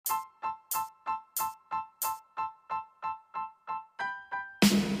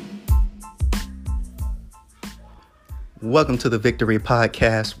Welcome to the Victory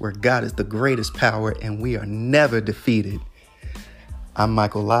Podcast, where God is the greatest power and we are never defeated. I'm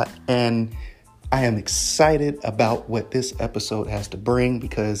Michael Lott, and I am excited about what this episode has to bring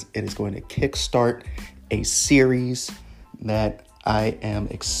because it is going to kickstart a series that I am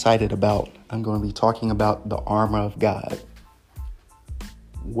excited about. I'm going to be talking about the armor of God.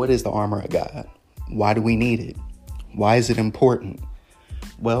 What is the armor of God? Why do we need it? Why is it important?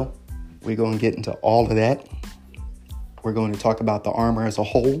 Well, we're going to get into all of that. We're going to talk about the armor as a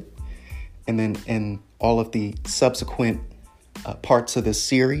whole, and then in all of the subsequent parts of this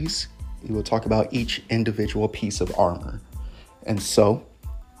series, we will talk about each individual piece of armor. And so,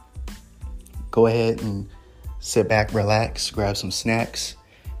 go ahead and sit back, relax, grab some snacks,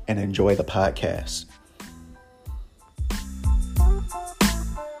 and enjoy the podcast.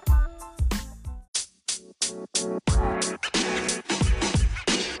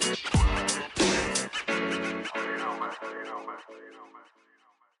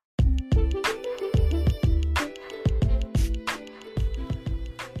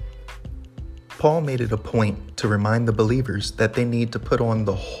 Paul made it a point to remind the believers that they need to put on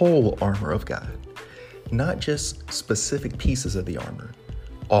the whole armor of God, not just specific pieces of the armor,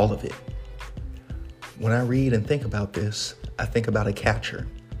 all of it. When I read and think about this, I think about a catcher.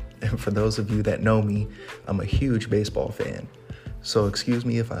 And for those of you that know me, I'm a huge baseball fan. So excuse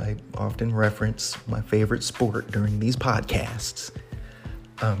me if I often reference my favorite sport during these podcasts.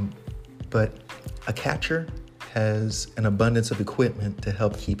 But a catcher has an abundance of equipment to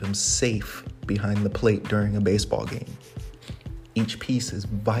help keep him safe behind the plate during a baseball game. Each piece is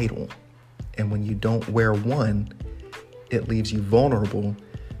vital, and when you don't wear one, it leaves you vulnerable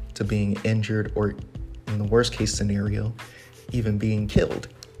to being injured or, in the worst case scenario, even being killed.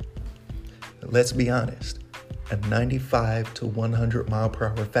 Let's be honest, a 95 to 100 mile per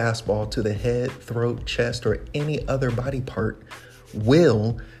hour fastball to the head, throat, chest, or any other body part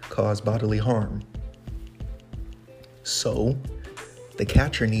will cause bodily harm. So, the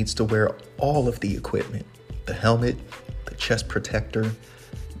catcher needs to wear all of the equipment, the helmet, the chest protector,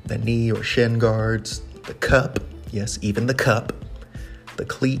 the knee or shin guards, the cup, yes, even the cup, the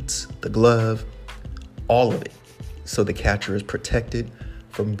cleats, the glove, all of it, so the catcher is protected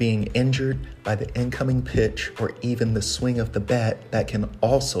from being injured by the incoming pitch or even the swing of the bat that can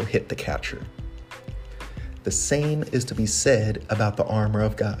also hit the catcher. The same is to be said about the armor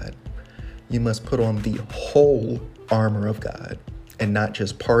of God. You must put on the whole armor of God and not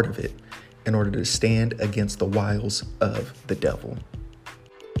just part of it in order to stand against the wiles of the devil.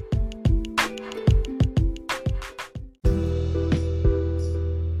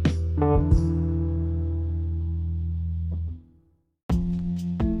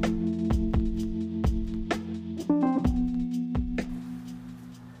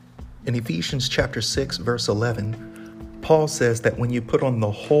 In Ephesians chapter 6, verse 11, Paul says that when you put on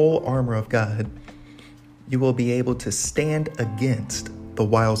the whole armor of God, you will be able to stand against the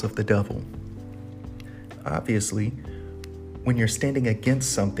wiles of the devil. Obviously, when you're standing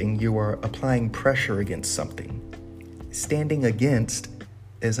against something, you are applying pressure against something. Standing against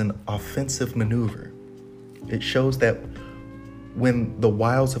is an offensive maneuver. It shows that when the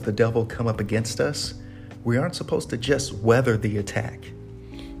wiles of the devil come up against us, we aren't supposed to just weather the attack.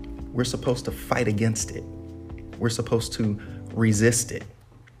 We're supposed to fight against it. We're supposed to resist it.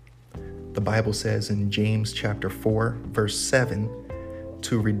 The Bible says in James chapter 4, verse 7,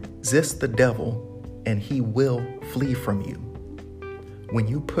 to resist the devil and he will flee from you. When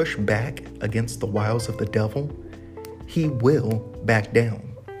you push back against the wiles of the devil, he will back down.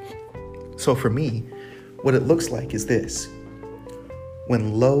 So for me, what it looks like is this.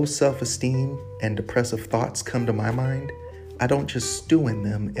 When low self-esteem and depressive thoughts come to my mind, I don't just stew in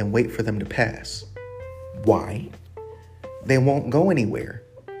them and wait for them to pass. Why? They won't go anywhere.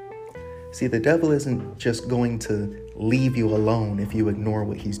 See, the devil isn't just going to leave you alone if you ignore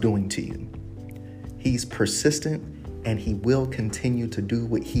what he's doing to you. He's persistent and he will continue to do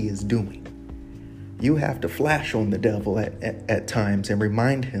what he is doing. You have to flash on the devil at times and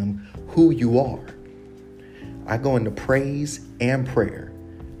remind him who you are. I go into praise and prayer.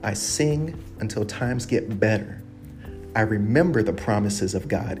 I sing until times get better. I remember the promises of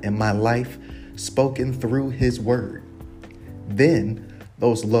God in my life spoken through his word. Then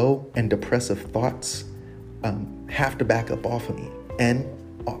those low and depressive thoughts have to back up off of me. And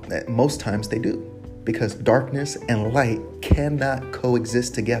most times they do, because darkness and light cannot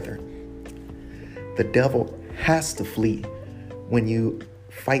coexist together. The devil has to flee when you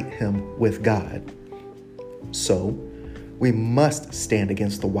fight him with God. So we must stand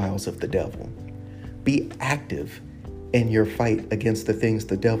against the wiles of the devil. Be active in your fight against the things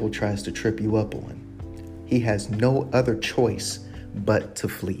the devil tries to trip you up on. he has no other choice but to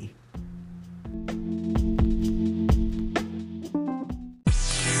flee.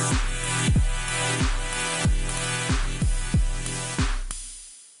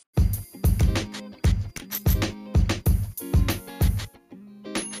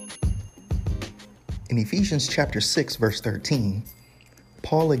 In Ephesians chapter 6, verse 13,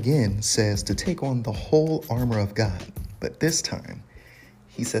 Paul again says to take on the whole armor of God, but this time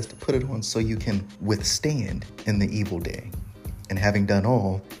he says to put it on so you can withstand in the evil day, and having done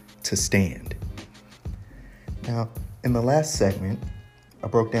all, to stand. Now, in the last segment, I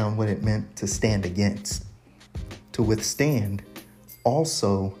broke down what it meant to stand against. To withstand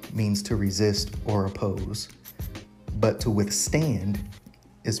also means to resist or oppose, but to withstand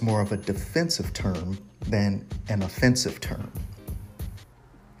is more of a defensive term than an offensive term.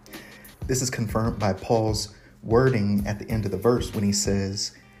 This is confirmed by Paul's wording at the end of the verse when he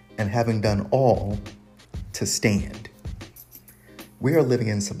says, and having done all, to stand. We are living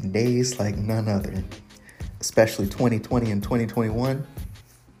in some days like none other, especially 2020 and 2021.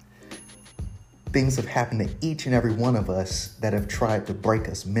 Things have happened to each and every one of us that have tried to break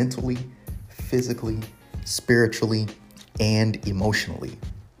us mentally, physically, spiritually, and emotionally.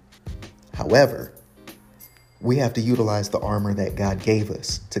 However, we have to utilize the armor that God gave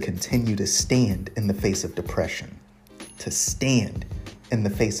us to continue to stand in the face of depression, to stand in the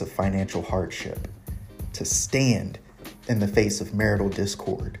face of financial hardship, to stand in the face of marital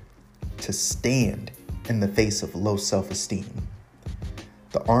discord, to stand in the face of low self-esteem.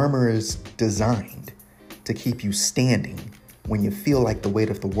 The armor is designed to keep you standing when you feel like the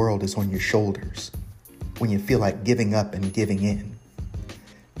weight of the world is on your shoulders, when you feel like giving up and giving in.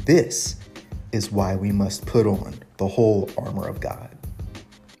 This is why we must put on the whole armor of God.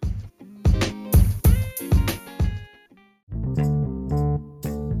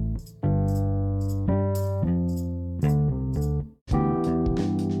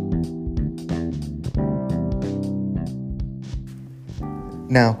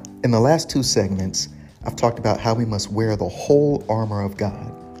 Now, in the last two segments, I've talked about how we must wear the whole armor of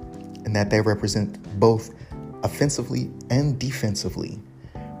God, and that they represent both offensively and defensively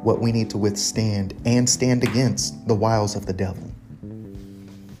what we need to withstand and stand against the wiles of the devil.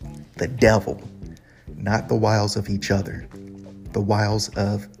 The devil, not the wiles of each other, the wiles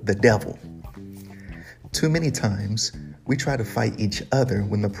of the devil. Too many times, we try to fight each other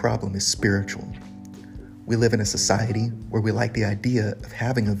when the problem is spiritual. We live in a society where we like the idea of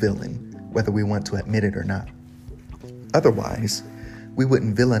having a villain, whether we want to admit it or not. Otherwise, we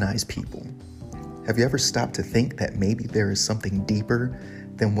wouldn't villainize people. Have you ever stopped to think that maybe there is something deeper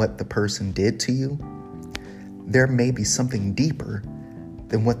than what the person did to you? There may be something deeper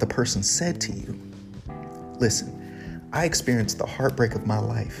than what the person said to you. Listen, I experienced the heartbreak of my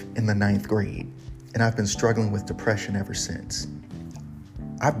life in the 9th grade, and I've been struggling with depression ever since.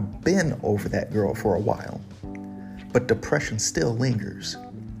 I've been over that girl for a while, but depression still lingers.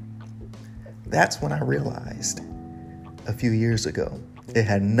 That's when I realized a few years ago, it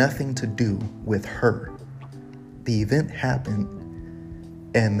had nothing to do with her. The event happened,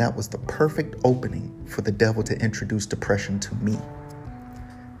 and that was the perfect opening for the devil to introduce depression to me.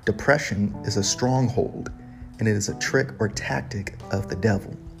 Depression is a stronghold, and it is a trick or tactic of the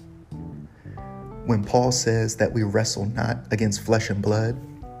devil. When Paul says that we wrestle not against flesh and blood,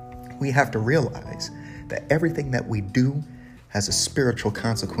 we have to realize that everything that we do has a spiritual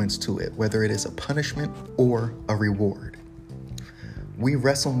consequence to it, whether it is a punishment or a reward. We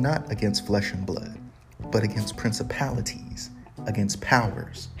wrestle not against flesh and blood, but against principalities, against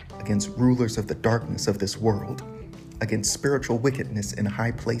powers, against rulers of the darkness of this world, against spiritual wickedness in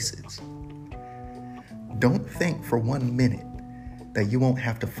high places. Don't think for 1 minute that you won't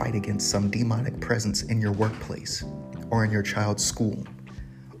have to fight against some demonic presence in your workplace, or in your child's school,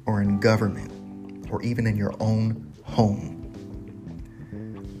 or in government, or even in your own home.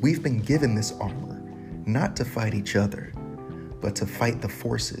 We've been given this armor not to fight each other, but to fight the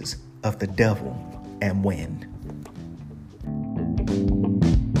forces of the devil and win.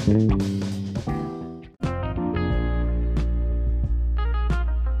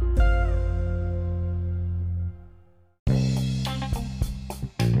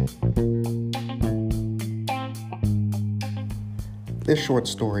 This short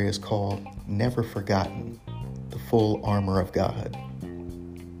story is called Never Forgotten, the Full Armor of God.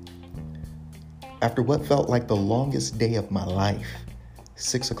 After what felt like the longest day of my life,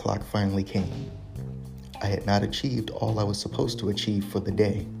 6 o'clock finally came. I had not achieved all I was supposed to achieve for the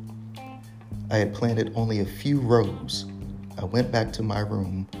day. I had planted only a few rows. I went back to my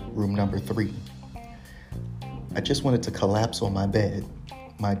room number 3. I just wanted to collapse on my bed.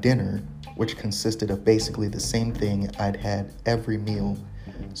 My dinner which consisted of basically the same thing I'd had every meal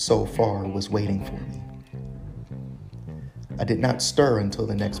so far, was waiting for me. I did not stir until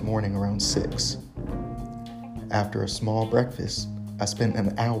the next morning around 6. After a small breakfast, I spent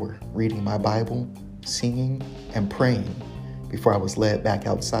an hour reading my Bible, singing, and praying before I was led back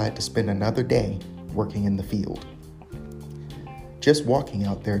outside to spend another day working in the field. Just walking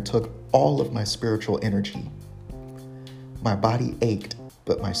out there took all of my spiritual energy. My body ached,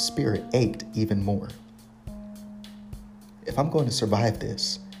 but my spirit ached even more. If I'm going to survive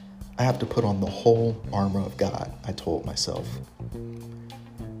this, I have to put on the whole armor of God, I told myself.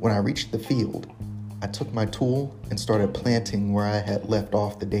 When I reached the field, I took my tool and started planting where I had left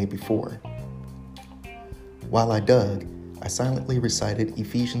off the day before. While I dug, I silently recited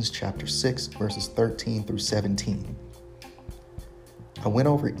Ephesians chapter 6, verses 13 through 17. I went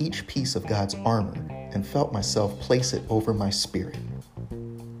over each piece of God's armor and felt myself place it over my spirit.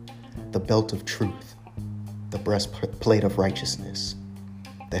 The belt of truth, the breastplate of righteousness,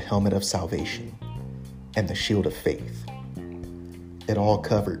 the helmet of salvation, and the shield of faith. It all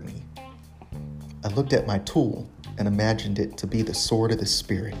covered me. I looked at my tool and imagined it to be the sword of the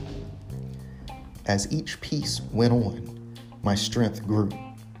Spirit. As each piece went on, my strength grew.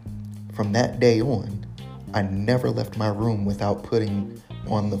 From that day on, I never left my room without putting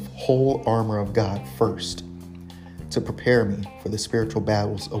on the whole armor of God first to prepare me for the spiritual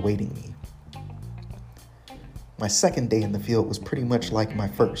battles awaiting me. My second day in the field was pretty much like my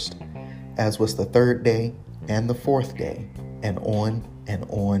first, as was the third day and the fourth day, and on and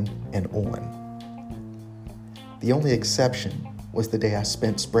on and on. The only exception was the day I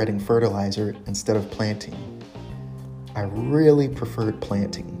spent spreading fertilizer instead of planting. I really preferred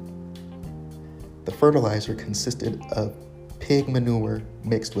planting. The fertilizer consisted of pig manure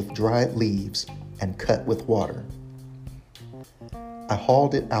mixed with dried leaves and cut with water. I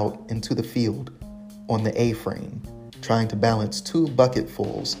hauled it out into the field on the A-frame, trying to balance 2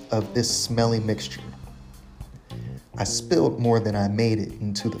 bucketfuls of this smelly mixture. I spilled more than I made it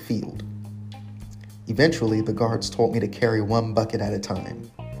into the field. Eventually, the guards told me to carry 1 bucket at a time.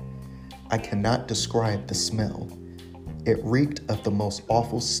 I cannot describe the smell. It reeked of the most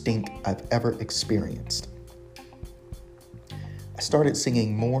awful stink I've ever experienced. I started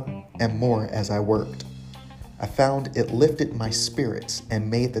singing more and more as I worked. I found it lifted my spirits and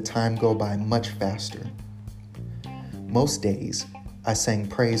made the time go by much faster. Most days, I sang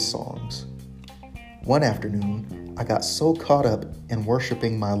praise songs. One afternoon, I got so caught up in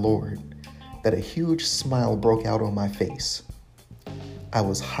worshiping my Lord that a huge smile broke out on my face. I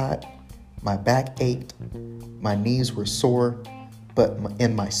was hot, my back ached, my knees were sore, but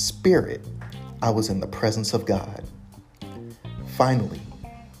in my spirit, I was in the presence of God. Finally,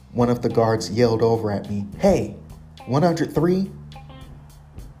 one of the guards yelled over at me, "Hey, 103?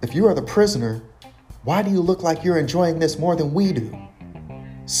 If you are the prisoner, why do you look like you're enjoying this more than we do?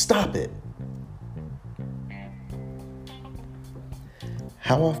 Stop it."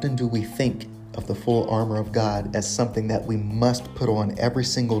 How often do we think of the full armor of God as something that we must put on every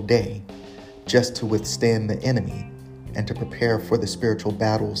single day just to withstand the enemy and to prepare for the spiritual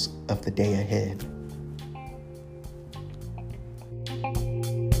battles of the day ahead?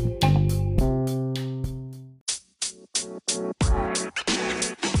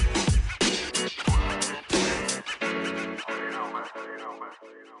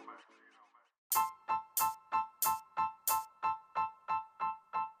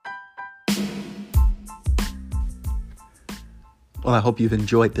 Well, I hope you've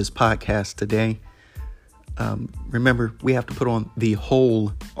enjoyed this podcast today. Remember, we have to put on the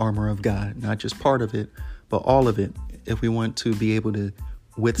whole armor of God, not just part of it, but all of it, if we want to be able to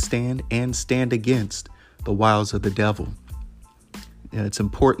withstand and stand against the wiles of the devil. And it's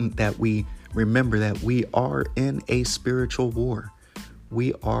important that we remember that we are in a spiritual war.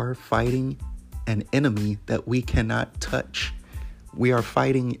 We are fighting an enemy that we cannot touch. We are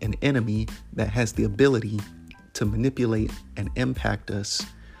fighting an enemy that has the ability to manipulate and impact us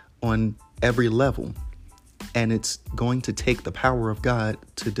on every level. And it's going to take the power of God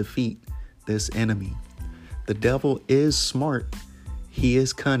to defeat this enemy. The devil is smart. He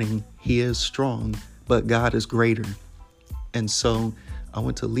is cunning. He is strong, but God is greater. And so I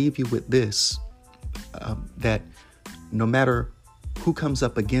want to leave you with this, that no matter who comes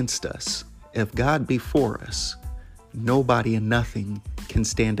up against us, if God be for us, nobody and nothing can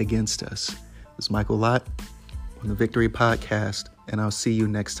stand against us. This is Michael Lott on the Victory Podcast, and I'll see you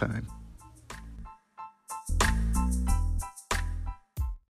next time.